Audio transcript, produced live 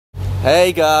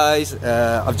Hey guys,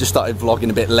 I've just started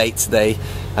vlogging a bit late today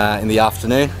in the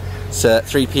afternoon. It's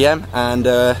 3 PM and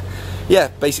yeah,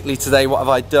 basically today what have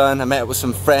I done? I met up with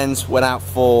some friends, went out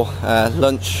for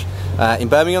lunch in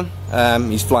Birmingham.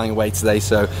 He's flying away today,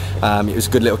 so it was a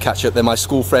good little catch up. They're my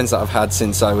school friends that I've had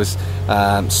since I was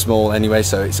small anyway,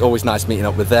 so it's always nice meeting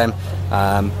up with them.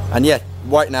 And yeah,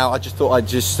 right now I just thought I'd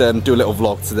just do a little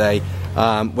vlog today.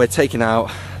 We're taking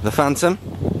out the Phantom,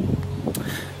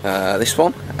 this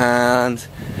one, and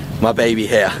my baby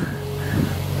here,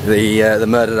 the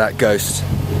Murder That Ghost.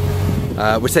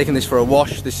 We're taking this for a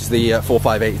wash. This is the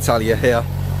 458 Italia here.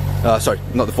 Sorry,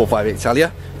 not the 458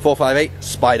 Italia, 458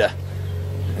 Spider.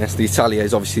 Yes, the Italia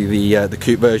is obviously the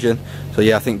coupe version. So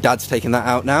yeah, I think Dad's taking that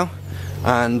out now,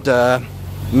 and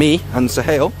me and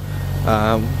Sahil.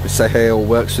 Sahil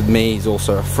works with me. He's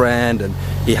also a friend, and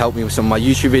he helped me with some of my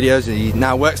YouTube videos. And he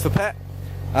now works for Pet.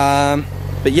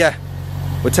 But yeah,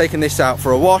 we're taking this out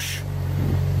for a wash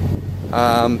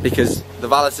because the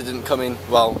valeter didn't come in.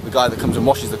 Well, the guy that comes and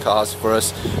washes the cars for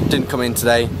us didn't come in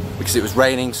today because it was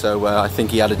raining, so I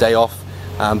think he had a day off.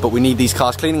 But we need these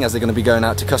cars cleaning as they're going to be going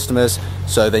out to customers,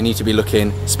 so they need to be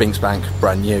looking spink spank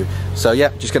brand new. So yeah,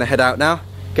 just going to head out now,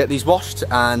 get these washed,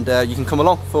 and you can come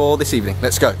along for this evening.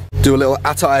 Let's go. Do a little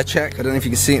attire check. I don't know if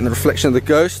you can see it in the reflection of the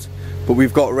Ghost, but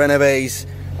we've got Renové's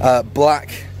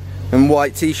black and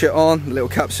white t-shirt on, a little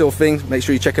capsule thing. Make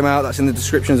sure you check them out, that's in the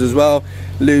descriptions as well.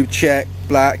 Lube check,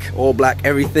 black, all black,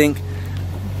 everything.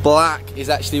 Black is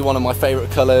actually one of my favourite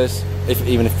colours,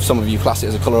 even if some of you class it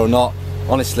as a colour or not.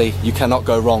 Honestly, you cannot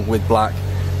go wrong with black.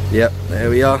 Yep, there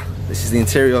we are. This is the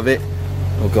interior of it.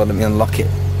 Oh god, let me unlock it.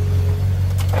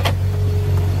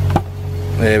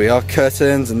 There we are,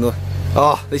 curtains and the...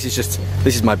 Oh, this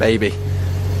is my baby.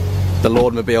 The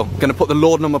Lordmobile. Gonna put the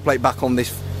Lord number plate back on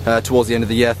this towards the end of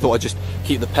the year. Thought I'd just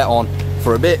keep the Pet on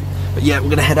for a bit. But yeah, we're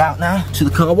gonna head out now to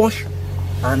the car wash,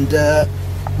 and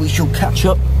we shall catch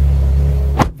up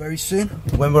very soon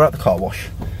when we're at the car wash.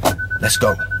 Let's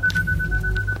go.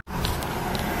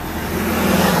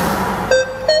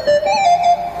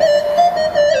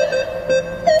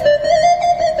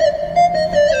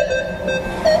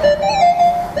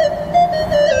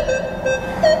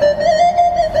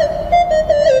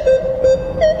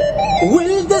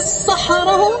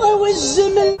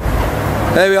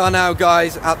 There we are now,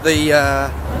 guys, at the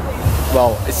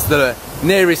well, it's the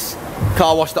nearest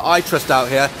car wash that I trust out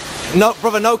here. No,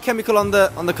 brother, no chemical on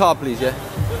the car, please. Yeah.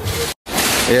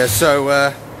 Yeah.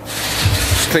 So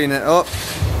just clean it up.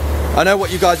 I know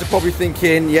what you guys are probably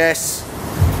thinking. Yes,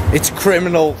 it's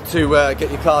criminal to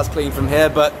get your cars clean from here,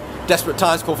 but desperate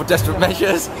times call for desperate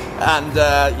measures, and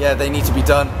yeah, they need to be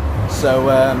done. So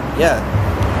yeah,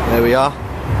 there we are.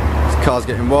 This car's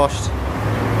getting washed.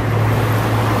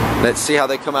 Let's see how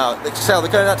they come out. They're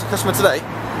going out to customer today?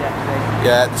 Yeah, today.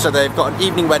 Yeah, so they've got an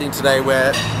evening wedding today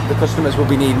where the customers will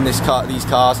be needing these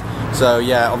cars. So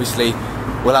yeah, obviously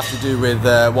we'll have to do with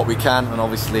what we can, and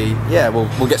obviously, yeah,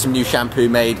 we'll get some new shampoo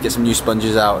made, get some new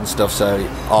sponges out and stuff. So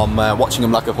I'm watching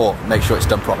them like a hawk, make sure it's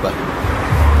done proper.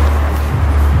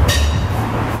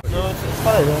 No, it's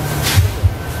fine.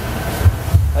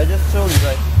 I just told you,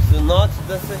 like, do not,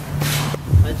 that's it.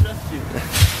 I trust you.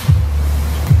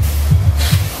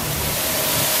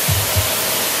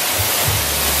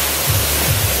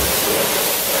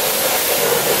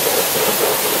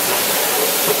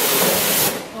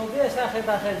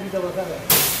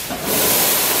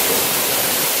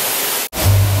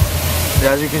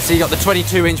 Yeah, as you can see, you got the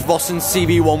 22-inch Vossen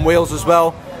CB1 wheels as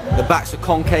well. The backs are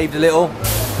concaved a little,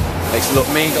 makes it look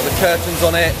mean. Got the curtains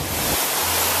on it,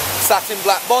 satin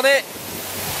black bonnet.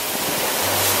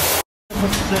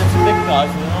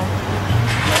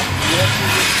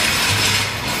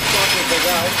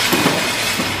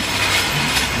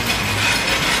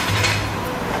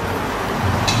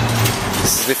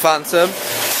 This is the Phantom.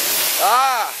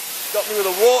 Ah, got me with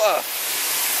the water.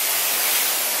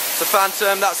 It's a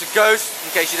Phantom, that's a Ghost, in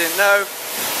case you didn't know.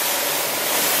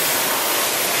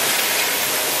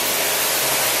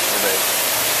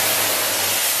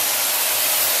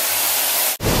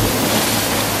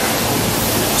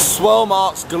 Swirl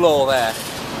marks galore there.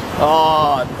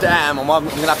 Oh damn, I'm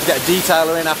gonna have to get a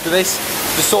detailer in after this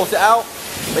to sort it out.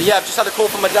 But yeah, I've just had a call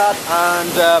from my dad,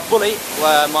 and Bully,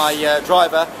 my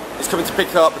driver, is coming to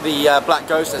pick up the Black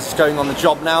Ghost as it's going on the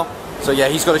job now. So yeah,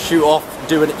 he's got to shoot off,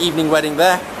 do an evening wedding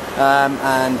there,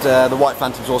 and the White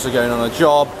Phantom's also going on a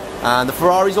job, and the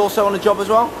Ferrari's also on a job as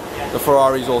well. The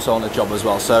Ferrari's also on a job as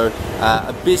well. So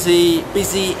a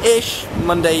busy-ish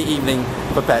Monday evening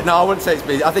for Pet. No, I wouldn't say it's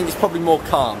busy. I think it's probably more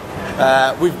calm.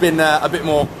 We've been a bit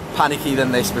more panicky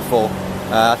than this before.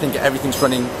 I think everything's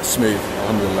running smooth,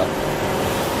 alhamdulillah.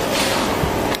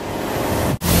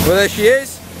 Well, there she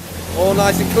is, all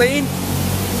nice and clean.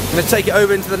 I'm going to take it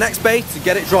over into the next bay to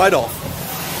get it dried off.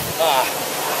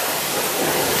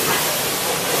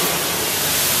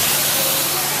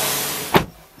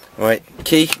 Right,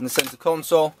 key in the center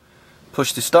console,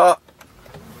 push to start.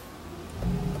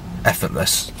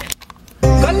 Effortless.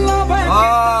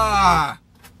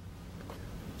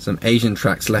 Some Asian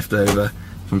tracks left over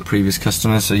from previous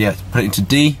customers, so yeah, put it into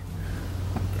D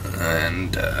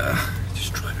and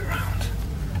just drive it around.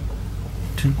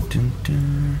 Dun, dun,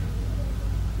 dun.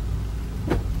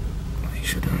 Make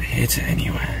sure I don't hit it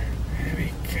anywhere. There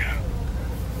we go.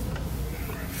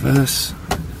 Reverse,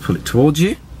 pull it towards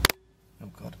you. Oh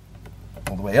god,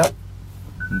 all the way up.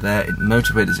 And there, it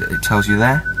motivates it. It tells you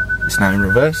there. It's now in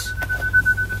reverse.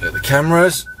 Look at the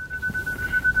cameras.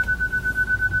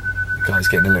 The guy's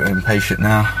getting a little impatient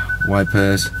now.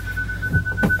 Wipers.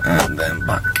 And then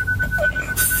back.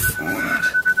 Forward.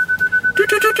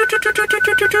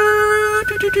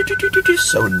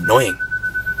 So annoying.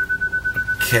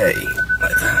 Okay,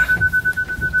 like that.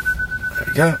 There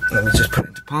we go. Let me just put it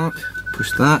into park.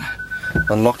 Push that.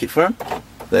 Unlock it for him.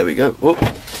 There we go. Oh,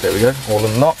 there we go. All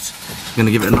unlocked. I'm going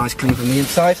to give it a nice clean from the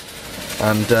inside.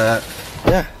 And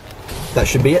yeah, that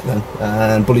should be it then.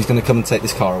 And Bully's going to come and take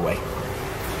this car away.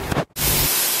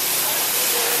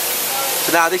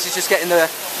 So now this is just getting the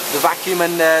vacuum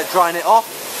and drying it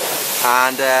off.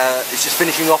 And it's just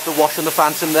finishing off the wash on the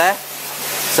Phantom there.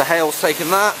 So Hale's taking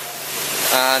that.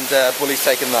 And Bully's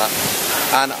taking that.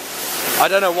 And I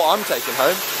don't know what I'm taking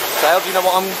home. So Hale, do you know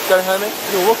what I'm going home in?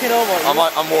 You're walking home, aren't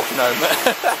you? I'm walking home.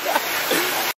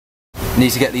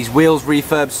 Need to get these wheels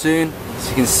refurbed soon. As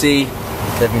you can see,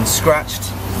 they've been scratched.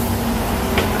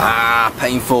 Ah,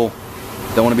 painful.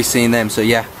 Don't want to be seeing them, so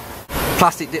yeah.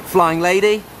 Plastic dip Flying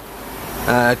Lady.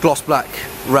 Gloss black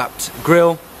wrapped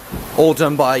grille. All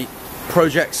done by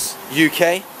Projects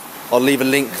UK. I'll leave a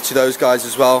link to those guys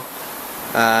as well.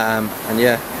 And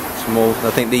yeah, some more.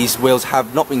 I think these wheels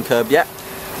have not been curbed yet,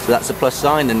 so that's a plus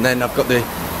sign. And then I've got the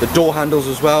door handles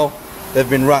as well. They've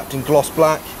been wrapped in gloss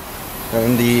black.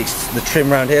 And the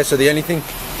trim around here. So the only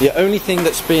thing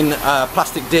that's been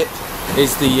plastic dipped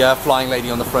is the Flying Lady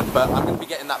on the front. But I'm going to be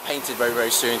getting that painted very,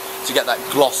 very soon to get that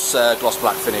gloss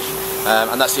black finish.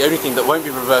 And that's the only thing that won't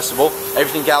be reversible.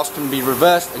 Everything else can be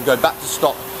reversed and go back to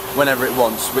stock whenever it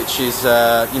wants, which is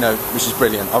which is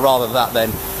brilliant. I'd rather that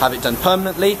than have it done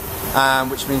permanently,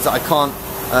 which means that I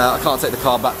can't take the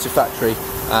car back to factory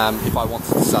if I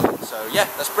wanted to sell it. So yeah,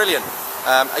 that's brilliant.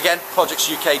 Again, Projects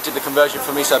UK did the conversion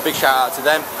for me, so a big shout out to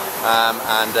them.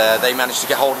 And they managed to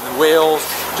get hold of the wheels,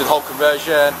 do the whole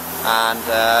conversion, and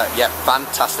yeah,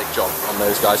 fantastic job on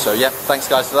those guys. So yeah, thanks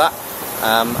guys for that.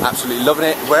 Absolutely loving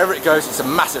it. Wherever it goes, it's a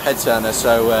massive head turner.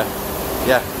 So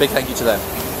yeah, big thank you to them.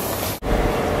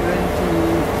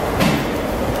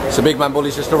 So Big Man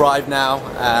Bully's just arrived now,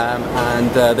 and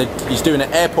he's doing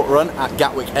an airport run at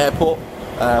Gatwick Airport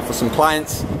for some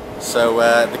clients. So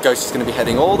the Ghost is going to be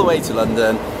heading all the way to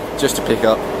London just to pick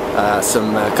up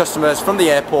some customers from the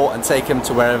airport and take them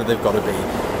to wherever they've got to be.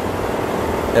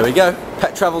 There we go.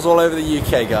 Pet travels all over the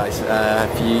UK, guys.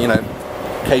 You know,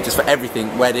 caters for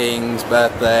everything: weddings,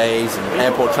 birthdays, and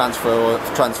airport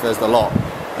transfers, the lot.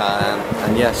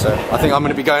 And yeah, so I think I'm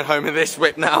going to be going home in this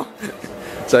whip now.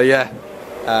 So yeah.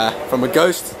 From a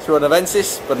Ghost through an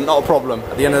Avensis, but not a problem.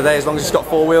 At the end of the day, as long as it's got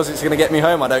 4 wheels, it's going to get me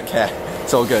home. I don't care.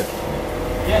 It's all good.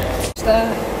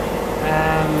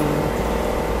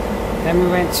 Then we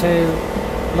went to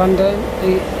London,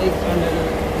 the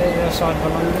other side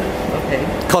of London. Okay.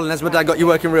 Colin, has my dad got you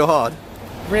working real hard?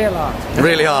 Real hard.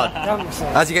 Really hard.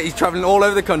 As you get you travelling all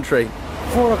over the country.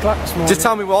 4 o'clock this morning. Just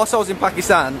tell me, whilst I was in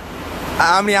Pakistan,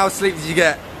 how many hours sleep did you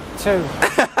get? 2.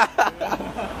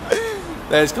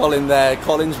 There's Colin there.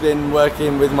 Colin's been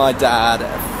working with my dad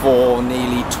for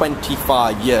nearly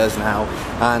 25 years now,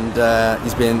 and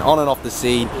he's been on and off the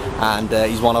scene, and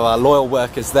he's one of our loyal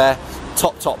workers there.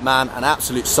 Top man, an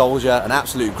absolute soldier, an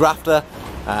absolute grafter,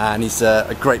 and he's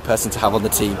a great person to have on the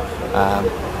team.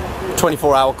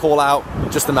 24-hour call out,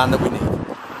 just the man that we need.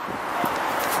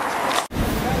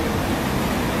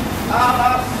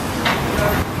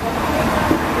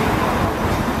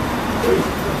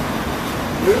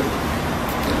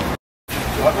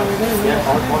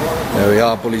 There we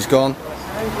are, Bully's gone.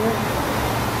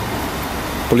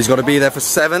 Bully's got to be there for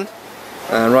 7,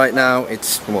 and right now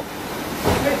it's what?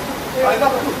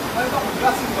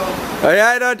 Oh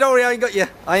yeah, no, don't worry, I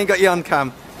ain't got you on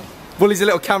cam. Bully's a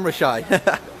little camera shy.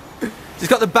 Just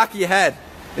got the back of your head.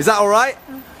 Is that all right?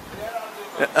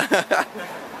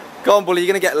 Go on, Bully, you're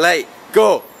gonna get late.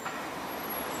 Go.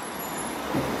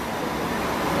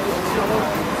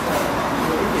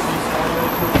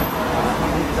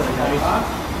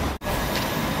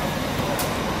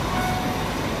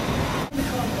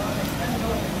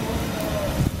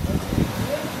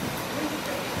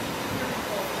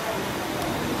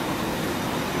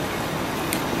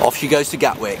 she goes to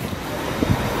Gatwick.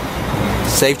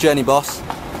 Safe journey, boss.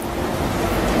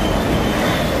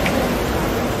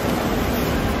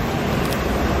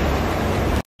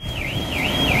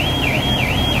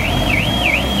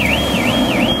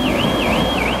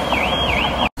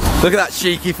 Look at that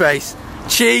cheeky face.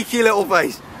 Cheeky little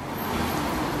face.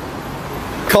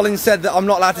 Colin said that I'm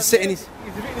not allowed to sit in his...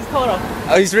 He's written his car off.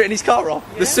 Oh, he's written his car off?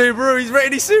 Yeah. The Subaru, he's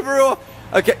written his Subaru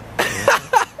off. Okay.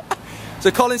 So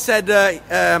Colin said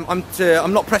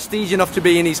I'm not prestige enough to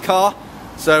be in his car.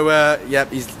 So yeah,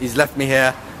 he's left me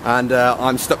here, and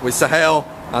I'm stuck with Sahel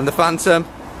and the Phantom.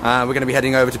 We're going to be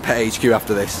heading over to Pet HQ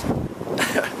after this.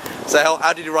 Sahel,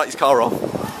 how did he write his car off?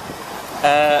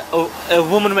 A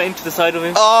woman went into the side of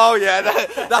him. Oh yeah,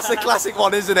 that's the classic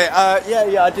one, isn't it?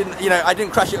 Yeah, I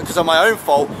didn't crash it because of my own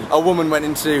fault. A woman went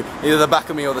into either the back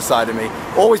of me or the side of me.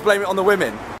 Always blame it on the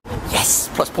women. Yes,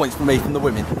 plus points for me from the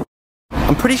women.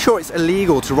 I'm pretty sure it's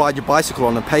illegal to ride your bicycle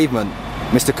on a pavement,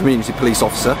 Mr. Community Police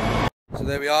Officer. So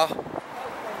there we are,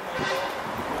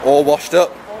 all washed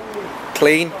up,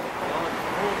 clean.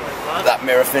 That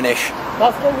mirror finish,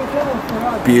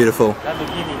 beautiful.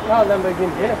 Lamborghini. Oh,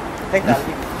 Lamborghini, yeah. Take that.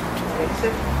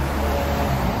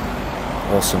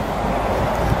 Awesome.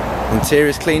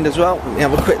 Interior's cleaned as well. Let me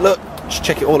have a quick look. Just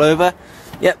check it all over.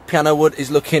 Yep, piano wood is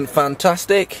looking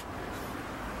fantastic.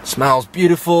 Smells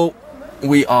beautiful.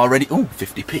 We are ready. Oh,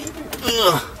 50p.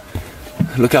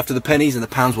 Ugh. Look after the pennies and the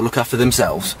pounds will look after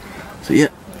themselves. So yeah,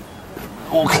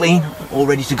 all clean, all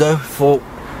ready to go for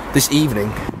this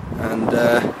evening. And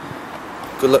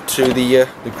good luck to the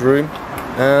groom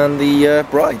and the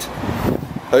bride.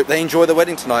 Hope they enjoy the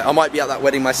wedding tonight. I might be at that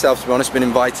wedding myself, to be honest, been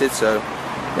invited, so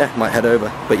yeah, might head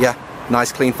over. But yeah,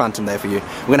 nice clean Phantom there for you.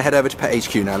 We're gonna head over to Pet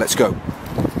HQ now, let's go.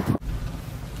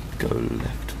 Go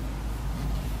left.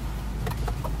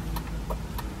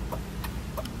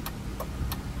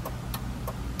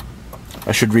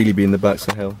 I should really be in the back,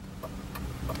 Sahel.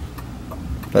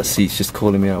 That seat's just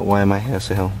calling me out. Why am I here,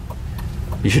 Sahel?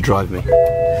 You should drive me.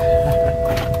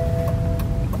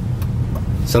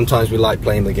 Sometimes we like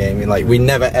playing the game. Like, we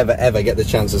never ever get the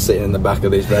chance of sitting in the back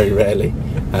of this, very rarely.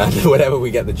 And whenever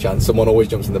we get the chance, someone always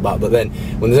jumps in the back. But then,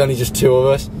 when there's only just two of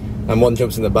us, and one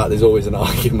jumps in the back, there's always an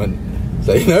argument.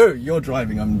 So, you know, you're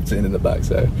driving, I'm sitting in the back.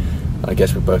 So, I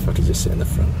guess we both have to just sit in the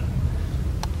front.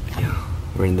 Yeah,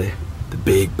 we're in the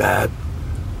big bad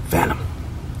Phantom.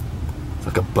 It's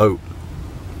like a boat.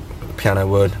 Piano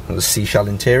wood and the seashell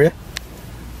interior.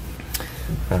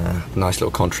 Nice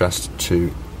little contrast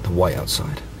to the white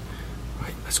outside.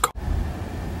 Right, let's go.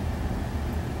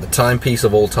 The timepiece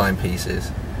of all timepieces,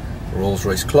 the Rolls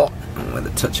Royce clock, and with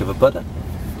a touch of a butter.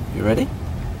 You ready?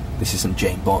 This is some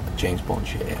James Bond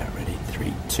shit. Yeah, ready?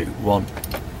 3, 2, 1.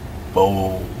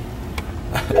 Boom.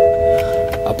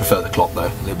 I prefer the clock though,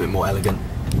 a little bit more elegant.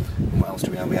 And what else do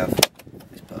we have? We have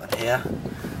this button here.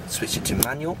 Switch it to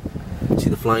manual. See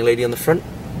the flying lady on the front?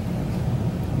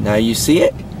 Now you see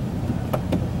it.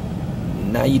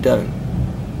 Now you don't.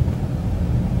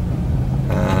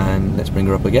 And let's bring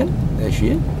her up again. There she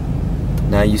is.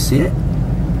 Now you see it.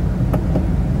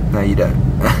 Now you don't.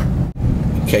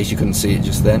 In case you couldn't see it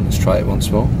just then, let's try it once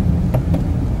more.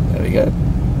 There we go.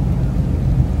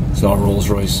 It's not a Rolls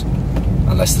Royce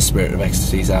unless the Spirit of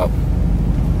Ecstasy's out.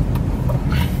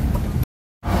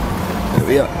 There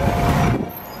we are.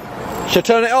 Should I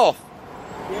turn it off?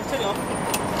 Yeah, turn it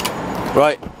off.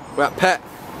 Right, we're at Pet.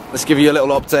 Let's give you a little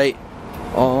update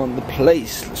on the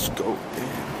place. Let's go.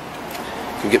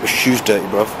 Can get my shoes dirty,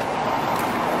 bruv.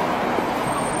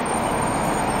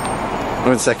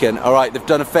 1 second. Alright, they've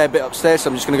done a fair bit upstairs, so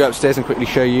I'm just going to go upstairs and quickly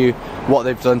show you what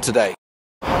they've done today.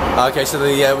 Okay, so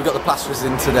we've got the plasterers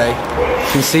in today.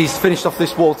 You can see he's finished off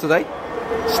this wall today.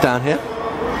 It's down here.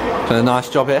 Done a nice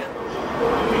job here.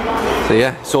 So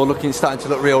yeah, it's all starting to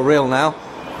look real now.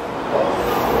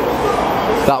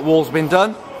 That wall's been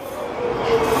done.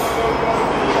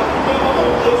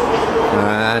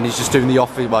 And he's just doing the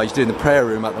office, well, he's doing the prayer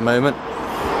room at the moment.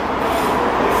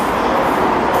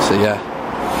 So yeah,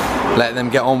 let them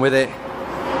get on with it.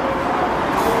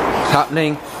 It's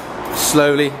happening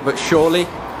slowly but surely.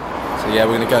 So yeah,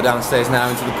 we're going to go downstairs now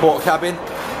into the port cabin.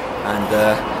 And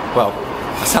well,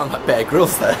 I sound like Bear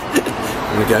Grylls there.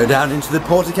 We're going to go down into the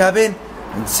porter cabin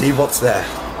and see what's there.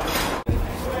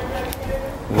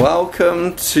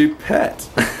 Welcome to Pet.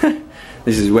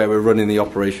 This is where we're running the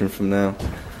operation from now.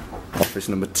 Office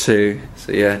number 2.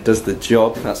 So yeah, does the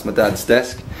job. That's my dad's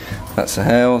desk. That's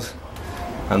Sahel's.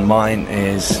 And mine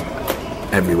is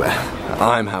everywhere.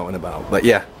 I'm out and about. But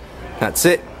yeah, that's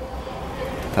it.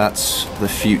 That's the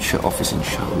future office,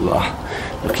 inshallah.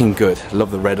 Looking good. Love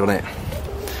the red on it.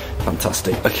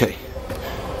 Fantastic. Okay.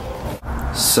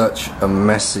 Such a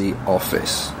messy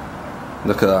office.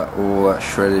 Look at that, all that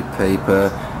shredded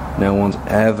paper. No one's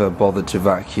ever bothered to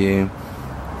vacuum.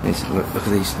 Look at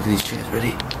these chairs,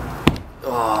 ready?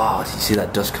 Oh, do you see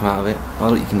that dust come out of it?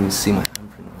 Oh, you can even see my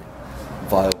handprint on it.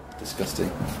 Vile,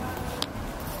 disgusting.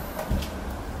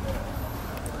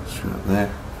 Straight up there.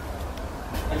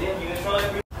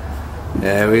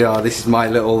 There we are. This is my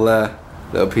little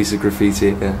piece of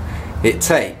graffiti here. It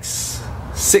takes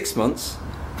 6 months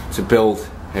to build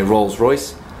a Rolls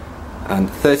Royce and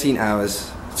 13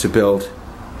 hours to build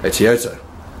a Toyota.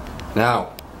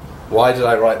 Now, why did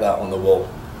I write that on the wall?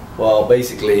 Well,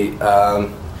 basically,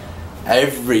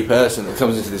 every person that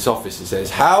comes into this office and says,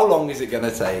 how long is it going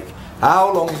to take?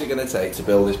 How long is it going to take to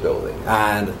build this building?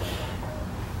 And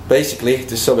basically,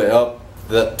 to sum it up,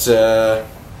 that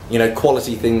you know,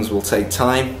 quality things will take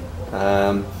time.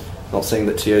 Not saying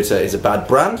that Toyota is a bad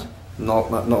brand,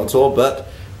 not at all, but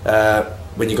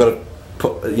when you've got to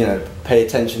put, you know, pay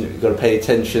attention, you've got to pay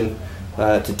attention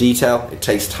to detail. It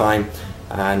takes time,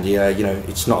 and you know,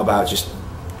 it's not about just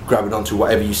grabbing onto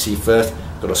whatever you see first.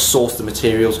 You've got to source the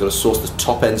materials, got to source the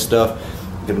top end stuff.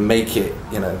 You've got to make it,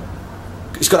 you know,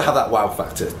 it's got to have that wow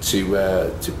factor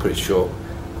to put it short.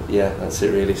 But yeah, that's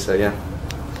it really. So yeah,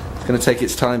 it's going to take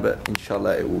its time, but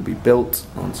inshallah it will be built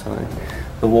on time.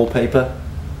 The wallpaper,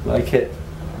 like it.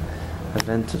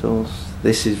 Aventadors.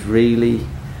 This is really,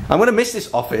 I'm going to miss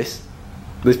this office,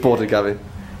 this border cabin.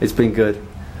 It's been good.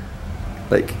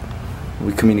 Like,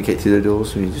 we communicate through the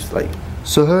doors, and we just like,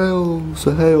 Sahel.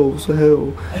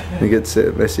 And you get to sit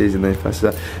a message and then pass it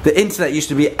out. The internet used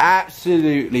to be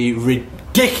absolutely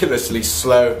ridiculously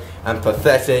slow and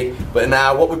pathetic, but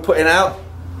now what we're putting out,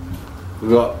 we've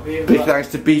got big thanks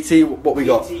to BT. What we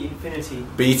got? BT Infinity.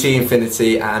 BT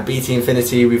Infinity, and BT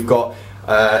Infinity we've got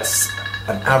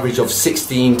an average of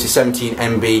 16 to 17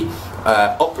 MB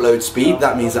upload speed.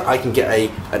 That means that I can get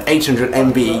an 800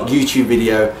 MB YouTube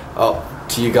video up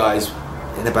to you guys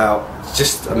in about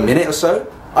just a minute or so.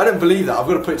 I don't believe that. I've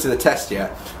got to put it to the test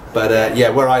yet. But yeah,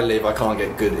 where I live I can't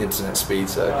get good internet speed,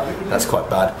 so that's quite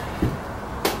bad.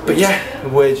 But yeah,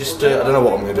 we're just, I don't know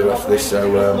what I'm going to do after this,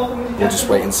 so we'll just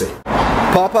wait and see.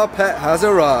 Papa Pet has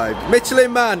arrived.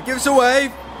 Michelin Man, give us a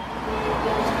wave.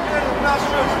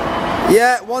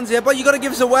 Yeah, one's here, but you got to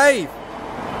give us a wave.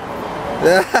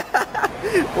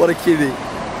 What a cutie.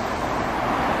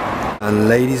 And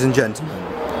ladies and gentlemen,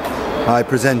 I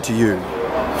present to you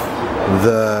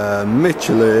the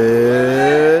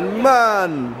Michelin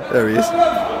Man. There he is.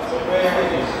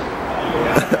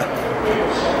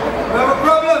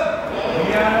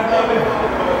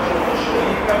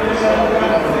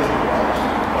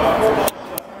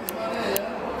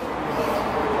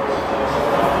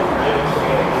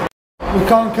 We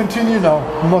can't continue now,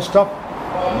 we must stop.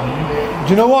 Do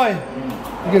you know why?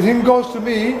 Because him goes to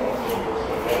me,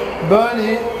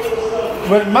 Bernie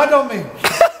went mad on me.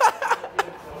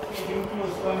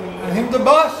 And him the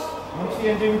boss. I'm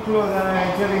changing clothes and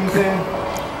I'm telling him,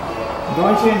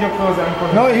 don't change your clothes and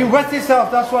come. No, he wet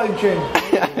himself, that's why he changed.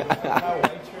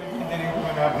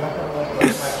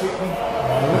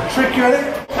 Trick you,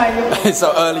 eh?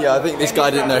 So earlier, I think this guy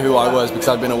didn't know who I was because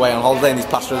I'd been away on holiday and these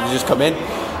plasterers had just come in.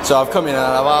 So I've come in and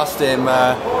I've asked him,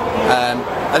 I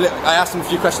asked him a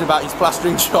few questions about his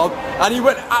plastering job, and he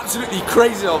went absolutely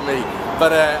crazy on me.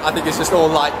 But I think it's just all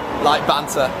light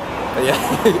banter. But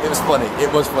yeah, it was funny.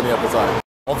 It was funny at the time.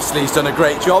 Obviously, he's done a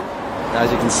great job,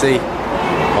 as you can see.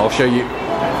 I'll show you.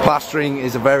 Plastering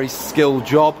is a very skilled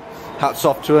job. Hats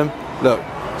off to him. Look,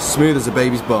 smooth as a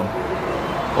baby's bum.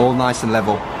 All nice and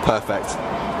level. Perfect.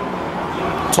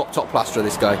 Top plasterer,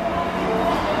 this guy.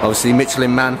 Obviously,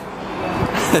 Michelin Man.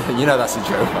 You know that's a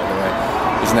joke, by the way.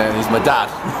 His name, he's my dad.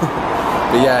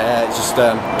 But yeah, it's just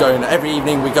going every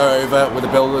evening. We go over with the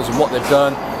builders and what they've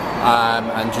done,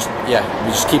 and just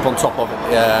we just keep on top of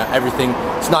it, everything.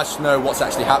 It's nice to know what's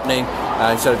actually happening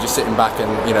instead of just sitting back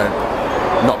and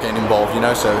not getting involved.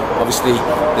 So obviously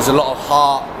there's a lot of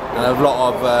heart and a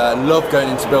lot of love going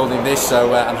into building this.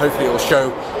 So and hopefully it will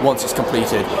show once it's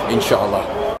completed,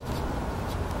 inshallah.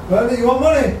 Bernie, you want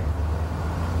money?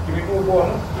 Give me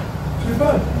 $4.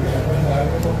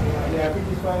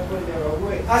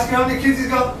 Ask him how many kids he's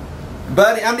got.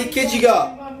 Bernie, how many kids you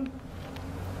got?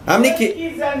 How many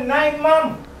kids and 9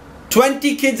 mum.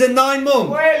 20 kids and 9 mum?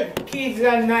 12 kids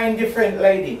and 9 different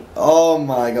ladies. Oh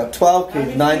my god, 12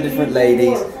 kids, 9 different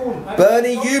ladies.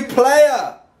 Bernie, you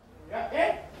player!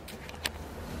 Yeah.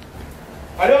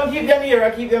 I don't keep them here,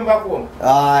 I keep them back home.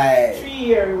 Aye. 3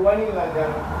 years, 1 in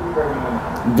London, 2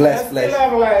 Birmingham. Bless.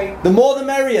 The more the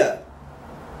merrier.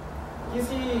 You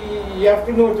see, you have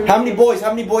to know to How many boys,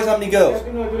 how many girls? You have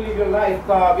to know to live your life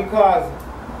because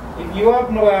if you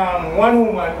have no one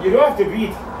woman, you don't have to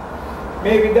beat.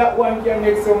 Maybe that one can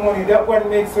make some money, that one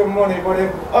makes some money, but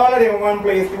if all of them in one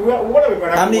place, what are we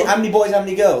gonna do? How many boys, how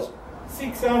many girls?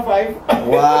 6 and 5.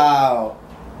 Wow.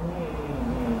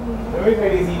 Let me try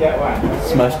to see that one.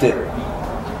 Smashed it.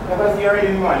 Because you're already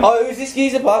in one. Oh, who's this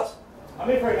geezer, Pops? I'm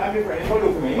afraid. He's going to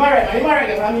look for me. He's alright,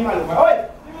 man. I'm look for. Oh, wait,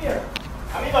 give me here.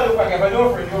 I'm going to look for you, but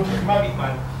don't afraid. My big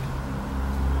man.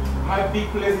 My big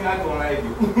place in that one like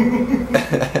you.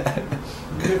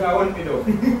 Because I want me though.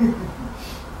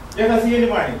 Yes, I'll see you in the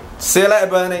morning. See you later,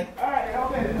 Bernie. Alright,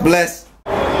 okay. Bless.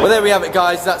 Well, there we have it,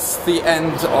 guys. That's the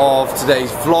end of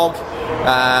today's vlog.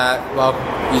 Well,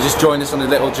 you just joined us on a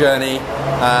little journey.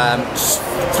 Just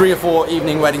 3 or 4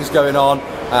 evening weddings going on,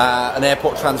 an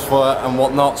airport transfer and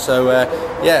whatnot. So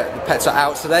yeah, the pets are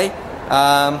out today.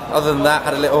 Other than that,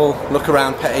 had a little look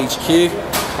around Pet HQ.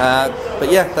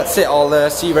 But yeah, that's it. I'll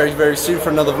see you very, very soon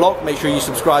for another vlog. Make sure you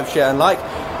subscribe, share and like.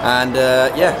 And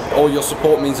yeah, all your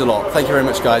support means a lot. Thank you very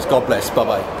much, guys. God bless. Bye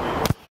bye.